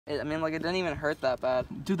I mean, like, it didn't even hurt that bad.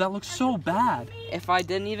 Dude, that looks so bad. If I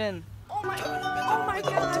didn't even... Oh my god, oh my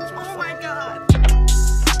god.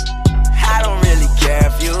 I don't really care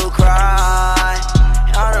if you cry.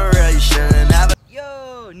 I don't really shouldn't have.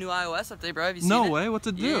 Yo, new iOS update, bro. Have you seen No it? way, what's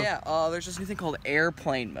it do? Yeah, there's this new thing called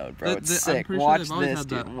airplane mode, bro. It's I'm sick. pretty sure Watch they've always this, had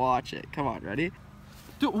dude. that. Watch it. Come on, ready?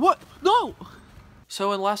 Dude, what? No!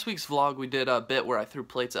 So in last week's vlog, we did a bit where I threw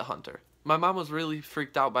plates at Hunter. My mom was really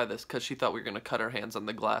freaked out by this because she thought we were going to cut our hands on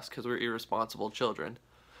the glass because we're irresponsible children.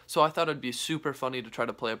 So I thought it'd be super funny to try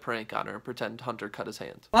to play a prank on her and pretend Hunter cut his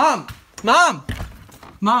hand. Mom! Mom!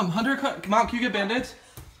 Mom, Hunter cut... Mom, can you get Band-Aids?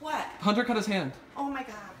 What? Hunter cut his hand. Oh my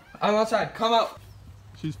god. I'm outside. Come out.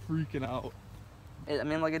 She's freaking out. I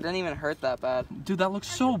mean, like, it didn't even hurt that bad. Dude, that looks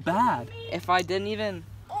so bad. If I didn't even...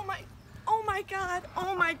 Oh my god,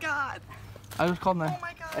 oh my god. I just called Oh 9.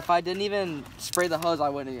 my god. If I didn't even spray the hose, I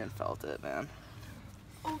wouldn't even felt it, man.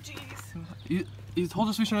 Oh jeez. You told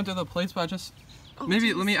us we shouldn't do the plates, but I just... Oh, Maybe,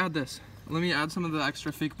 geez. let me add this. Let me add some of the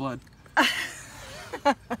extra fake blood.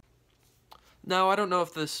 Now, I don't know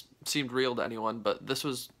if this seemed real to anyone, but this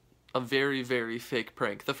was a very, very fake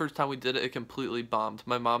prank. The first time we did it, it completely bombed.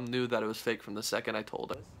 My mom knew that it was fake from the second I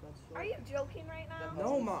told her. Are you joking right now?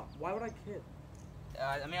 No, Mom. Why would I kid?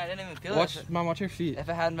 I mean, I didn't even feel Watch, it. Mom, watch your feet. If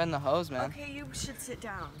it hadn't been the hose, man. Okay, you should sit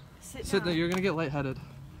down. Sit Sit down. there. You're gonna get lightheaded.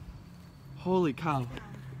 Holy cow.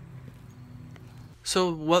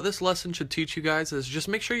 So what this lesson should teach you guys is just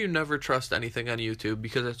make sure you never trust anything on YouTube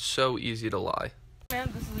because it's so easy to lie. Man,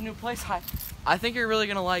 this is a new place. I think you're really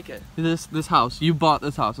gonna like it. This house. You bought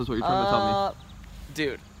this house, is what you're trying to tell me.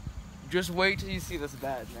 Dude, just wait till you see this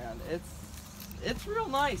bed, man. It's real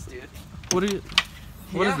nice, dude. What are you...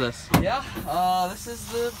 What is Yeah. this? Yeah, this is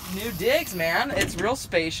the new digs, man. It's real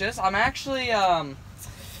spacious. I'm actually,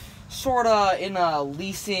 sorta in a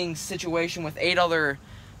leasing situation with 8 other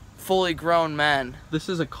fully grown men. This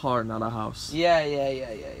is a car, not a house.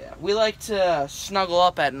 Yeah. We like to snuggle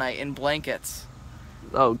up at night in blankets.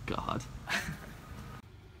 Oh, God.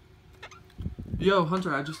 Yo,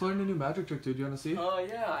 Hunter, I just learned a new magic trick, dude. You wanna see? Oh,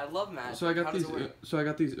 yeah, I love magic. So I got How does these. it work? So I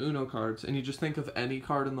got these Uno cards, and you just think of any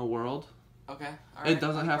card in the world. Okay, all It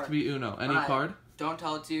doesn't have to be Uno. Any Alright. card. Don't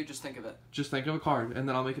tell it to you, just think of it. Just think of a card, and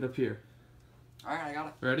then I'll make it appear. Alright, I got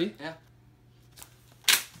it. Ready? Yeah.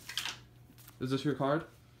 Is this your card?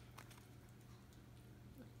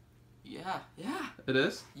 Yeah. It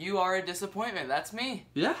is? You are a disappointment. That's me.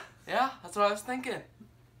 Yeah. Yeah, that's what I was thinking.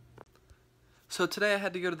 So today I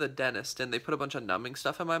had to go to the dentist and they put a bunch of numbing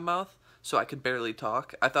stuff in my mouth so I could barely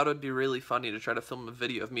talk. I thought it would be really funny to try to film a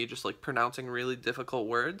video of me just like pronouncing really difficult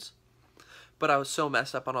words. But I was so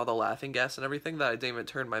messed up on all the laughing gas and everything that I didn't even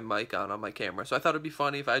turn my mic on my camera. So I thought it'd be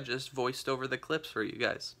funny if I just voiced over the clips for you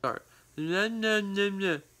guys. Start.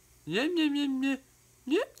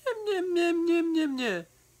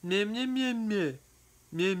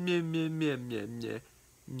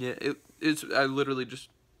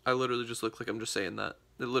 I literally just look like I'm just saying that.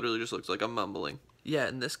 It literally just looks like I'm mumbling. Yeah,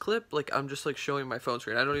 in this clip, like I'm just like showing my phone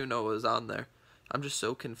screen. I don't even know what was on there. I'm just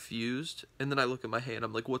so confused. And then I look at my hand,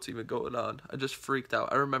 I'm like, what's even going on? I just freaked out.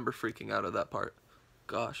 I remember freaking out at that part.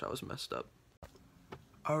 Gosh, I was messed up.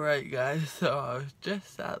 Alright guys, so I was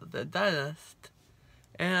just at the dentist.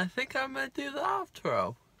 And I think I'm gonna do the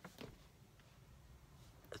outro.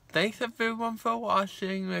 Thanks everyone for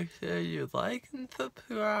watching. Make sure you like and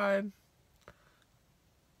subscribe.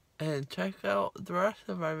 And check out the rest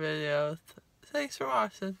of my videos. Thanks for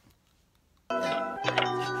watching.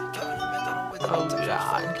 Oh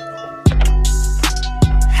God.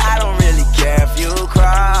 I don't really care if you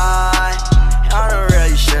cry. I don't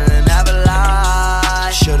really shouldn't have a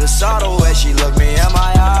lie. Should've saw the way she looked me in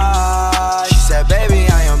my eyes. She said, baby,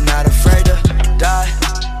 I am not afraid to die.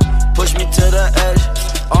 Push me to the edge.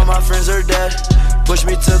 All my friends are dead. Push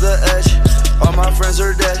me to the edge. All my friends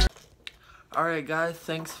are dead. Alright guys,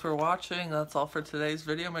 thanks for watching. That's all for today's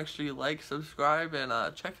video. Make sure you like, subscribe, and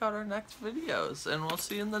check out our next videos. And we'll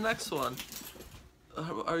see you in the next one.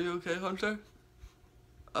 Are you okay, Hunter?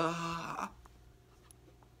 What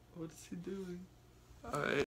is he doing? Alright.